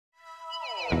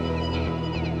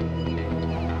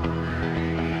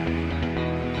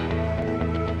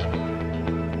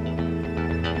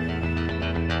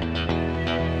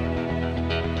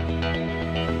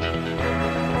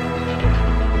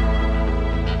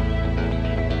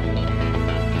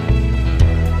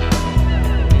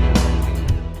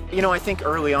You know, I think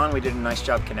early on we did a nice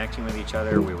job connecting with each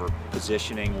other. We were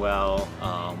positioning well.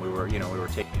 We were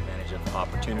taking advantage of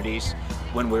opportunities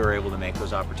when we were able to make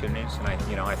those opportunities. And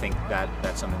I think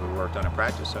that's something we worked on in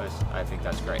practice. So I think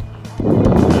that's great.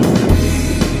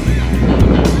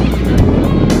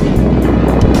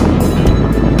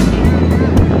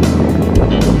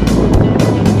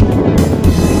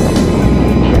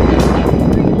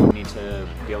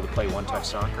 Be able to play one-touch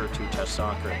soccer, two-touch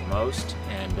soccer at the most,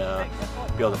 and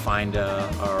be able to find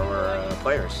our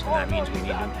players. And that means we need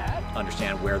to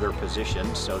understand where they're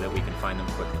positioned so that we can find them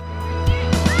quickly.